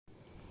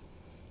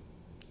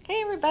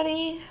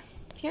everybody,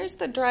 here's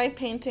the dry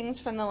paintings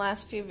from the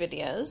last few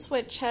videos,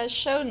 which has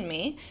shown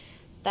me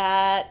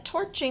that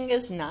torching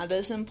is not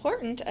as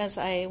important as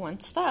I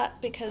once thought,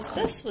 because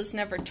this was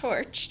never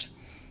torched.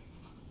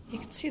 You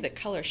can see the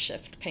color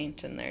shift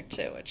paint in there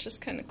too, which is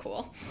kind of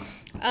cool.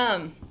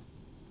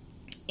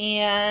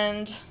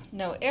 And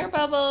no air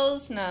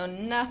bubbles, no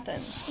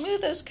nothing,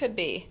 smooth as could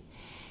be.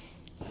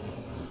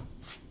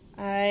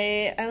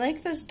 I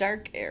like this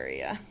dark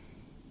area.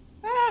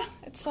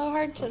 It's so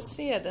hard to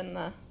see it in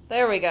the,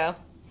 there we go.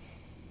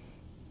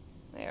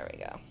 There we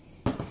go.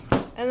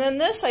 And then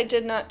this I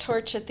did not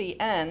torch at the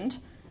end.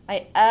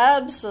 I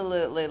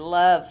absolutely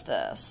love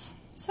this.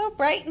 So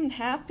bright and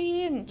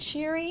happy and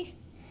cheery.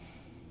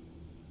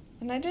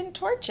 And I didn't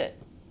torch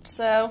it.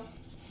 So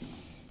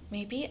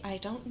maybe I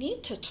don't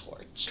need to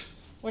torch,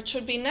 which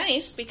would be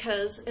nice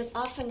because it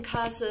often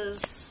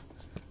causes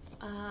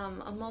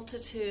a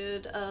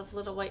multitude of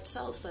little white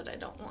cells that I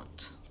don't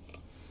want.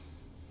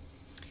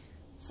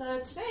 So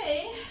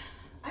today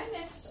I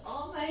mixed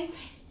all my,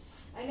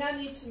 I now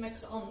need to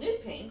mix all new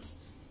paints,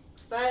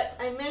 but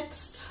I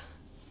mixed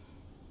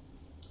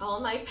all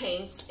my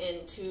paints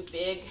into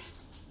big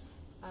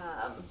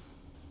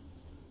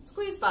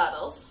squeeze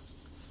bottles.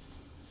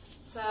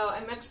 So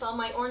I mixed all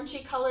my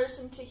orangey colors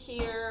into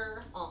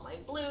here, all my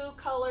blue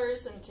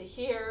colors into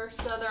here,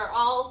 so they're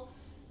all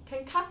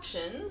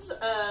concoctions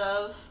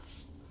of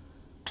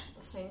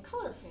the same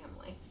color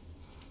family.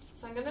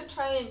 So I'm going to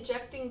try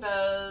injecting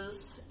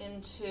those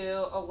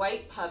into a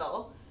white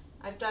puddle.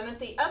 I've done it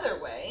the other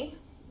way,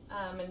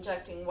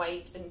 injecting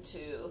white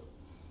into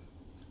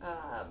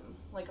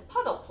like a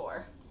puddle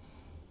pour.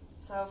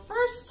 So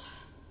first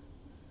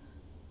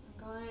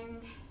I'm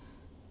going,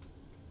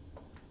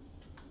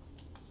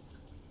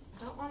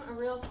 I don't want a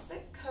real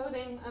thick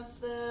coating of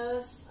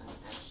this. I'm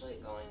actually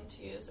going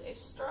to use a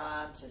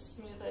straw to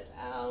smooth it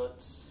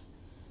out.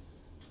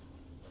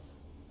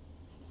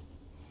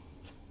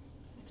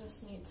 I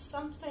just need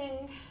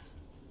something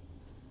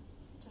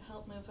to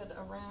help move it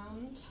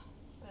around,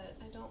 but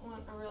I don't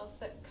want a real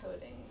thick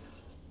coating,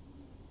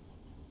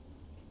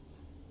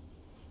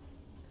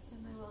 because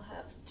then I will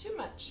have too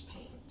much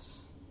paint.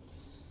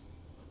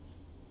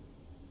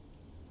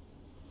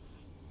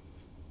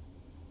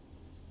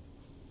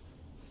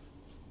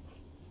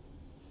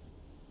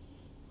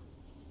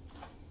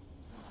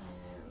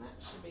 And that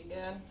should be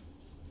good.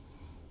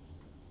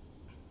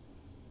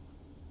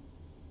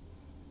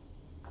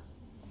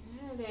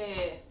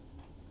 Alrighty.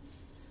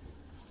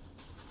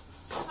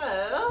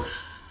 So,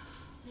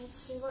 let's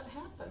see what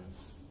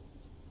happens.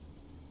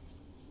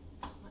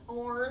 My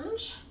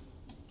orange.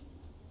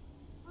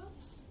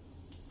 Oops.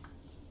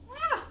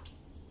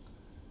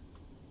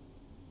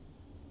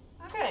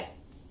 Okay.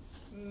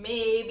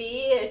 Maybe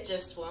it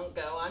just won't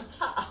go on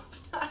top.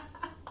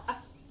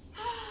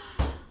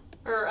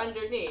 Or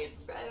underneath.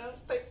 I don't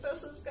think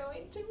this is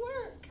going to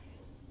work.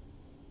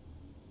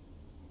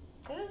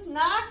 It is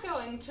not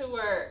going to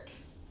work.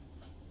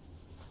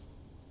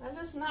 That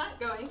is not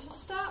going to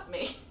stop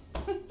me.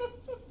 That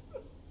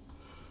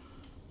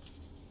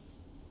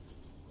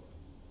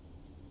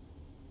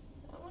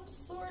one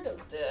sort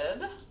of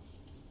did.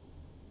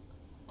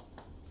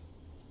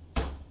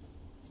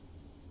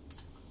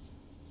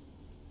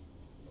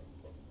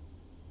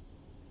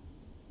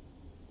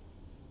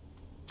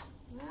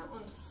 That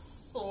one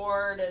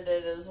sort of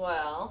did as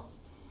well.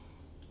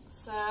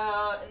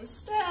 So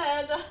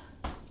instead,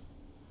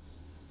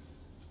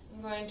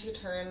 I'm going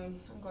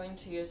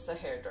to use the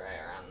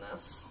hairdryer on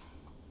this,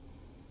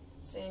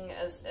 seeing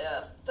as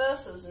if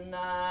this is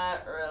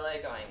not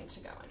really going to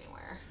go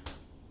anywhere.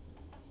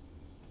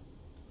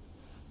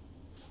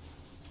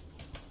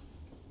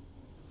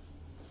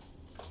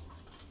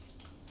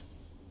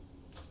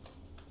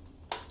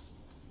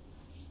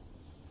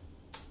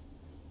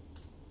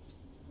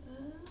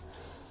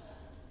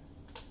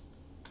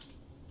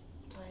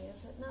 Why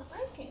is it not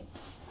working?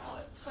 Oh,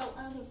 it fell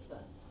out of the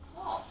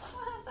wall.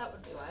 That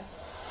would be why.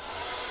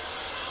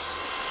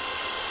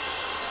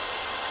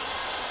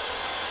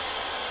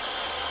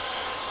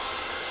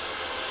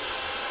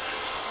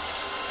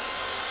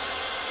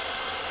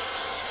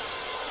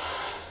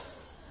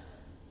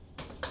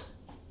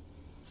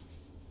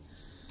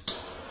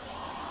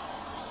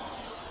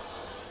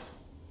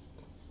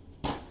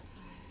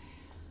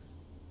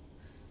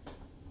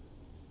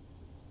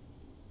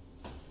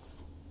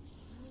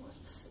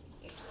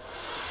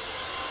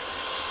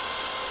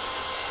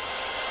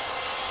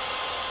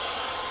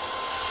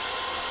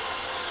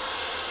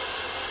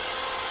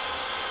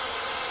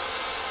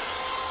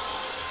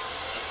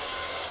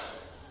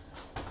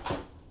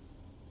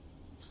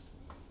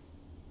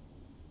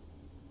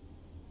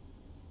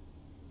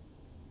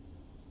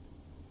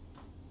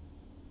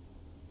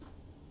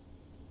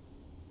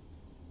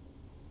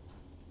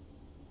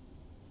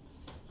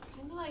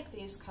 I like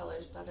these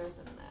colors better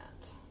than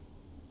that.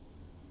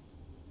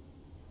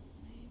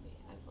 Maybe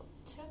I will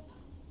tip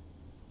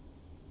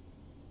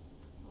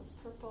those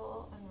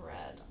purple and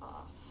red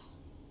off.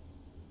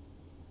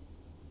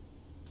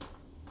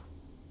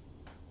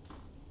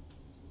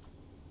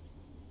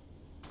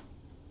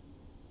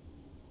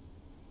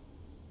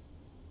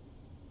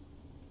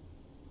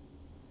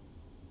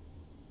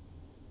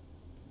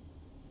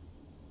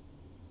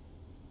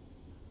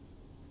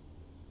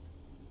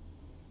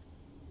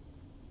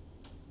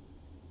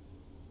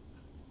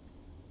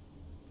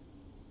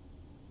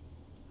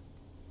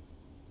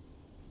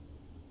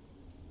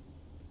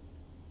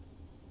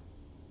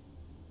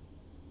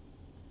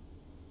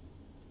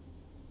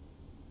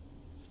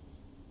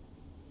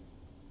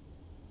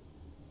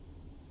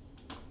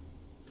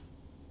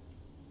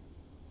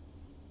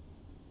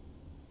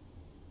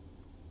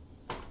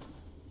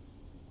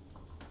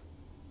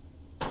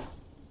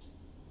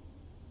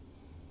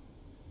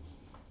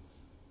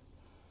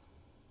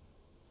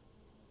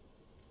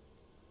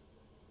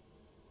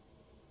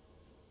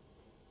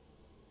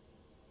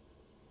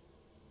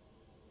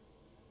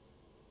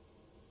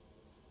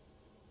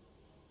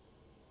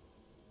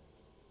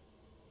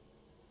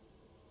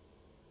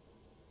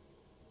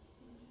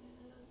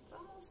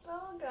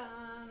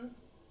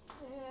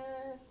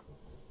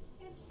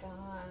 It's gone.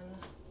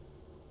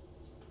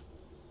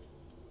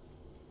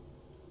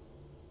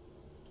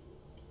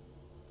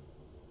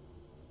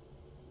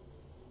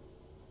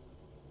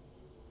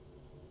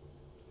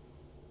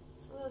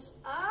 So this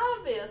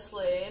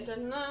obviously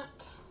did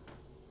not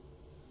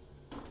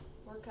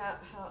work out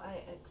how I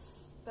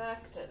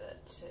expected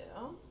it to.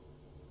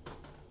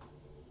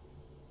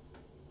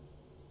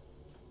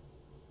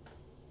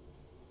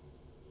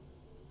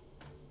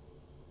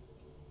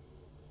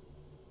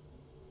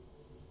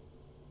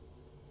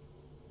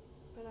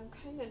 But I'm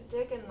kind of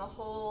digging the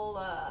whole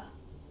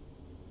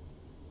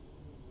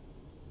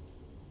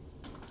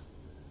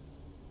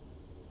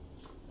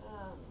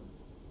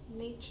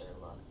nature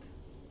look.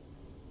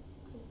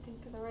 Couldn't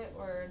think of the right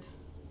word.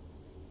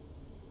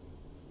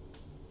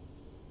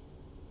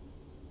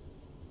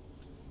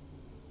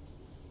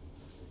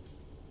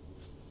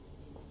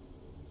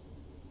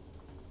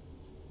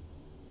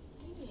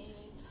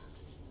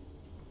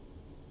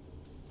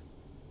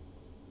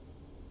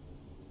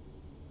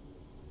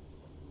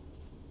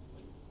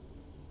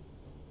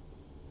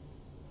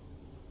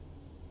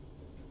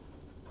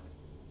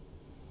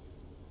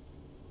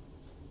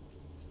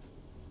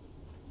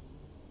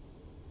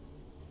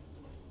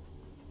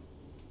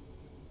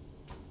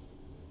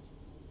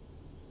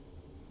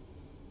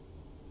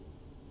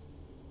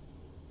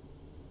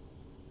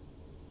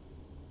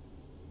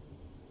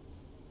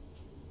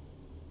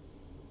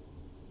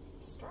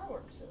 Straw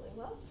works really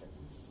well for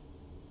this.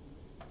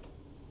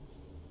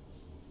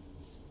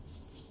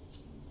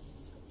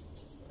 So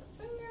just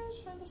my fingers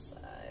for the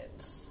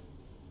sides.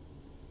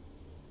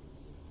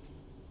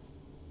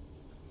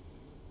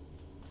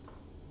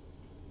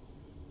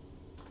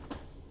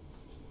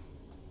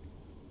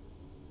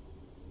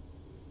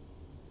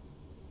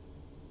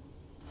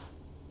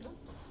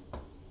 Oops.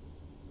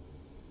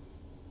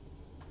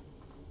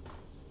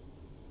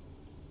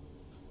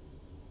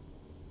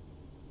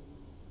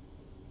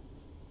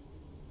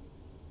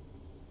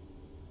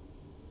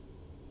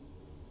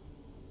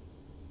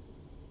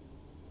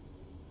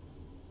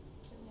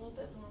 A little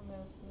bit more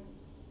movement.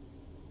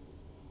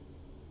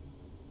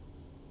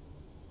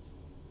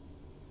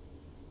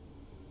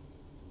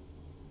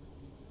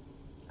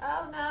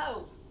 Oh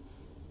no!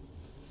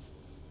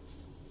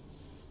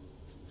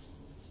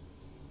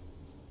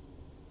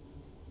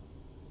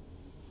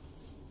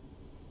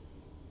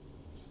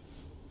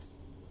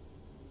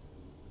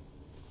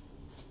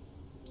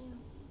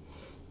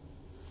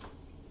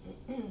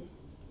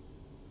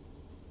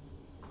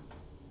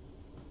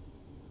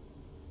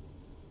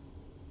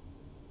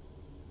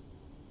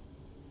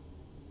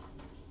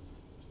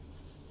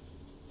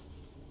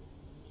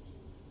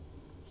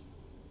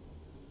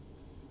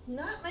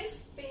 Not my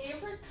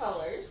favorite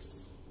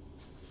colors,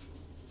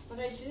 but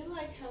I do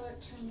like how it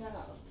turned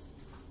out.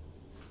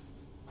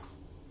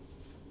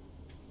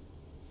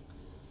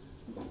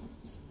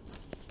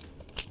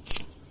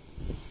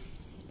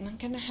 I'm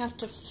gonna have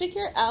to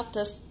figure out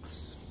this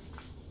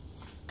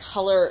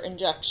color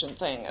injection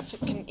thing, if it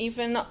can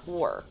even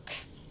work.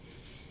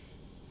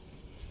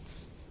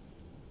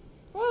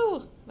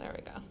 Whoa, there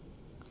we go.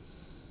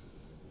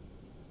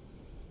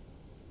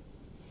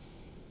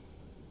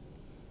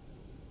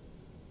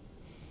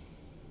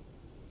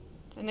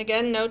 And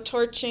again, no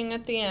torching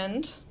at the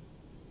end.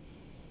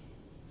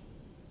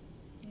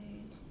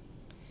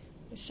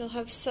 We still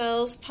have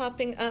cells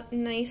popping up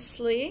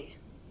nicely,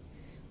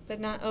 but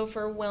not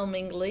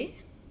overwhelmingly,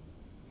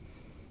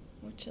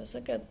 which is a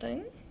good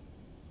thing.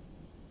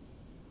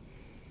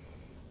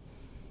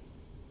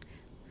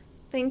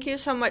 Thank you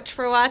so much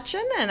for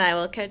watching, and I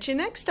will catch you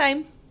next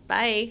time.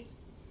 Bye.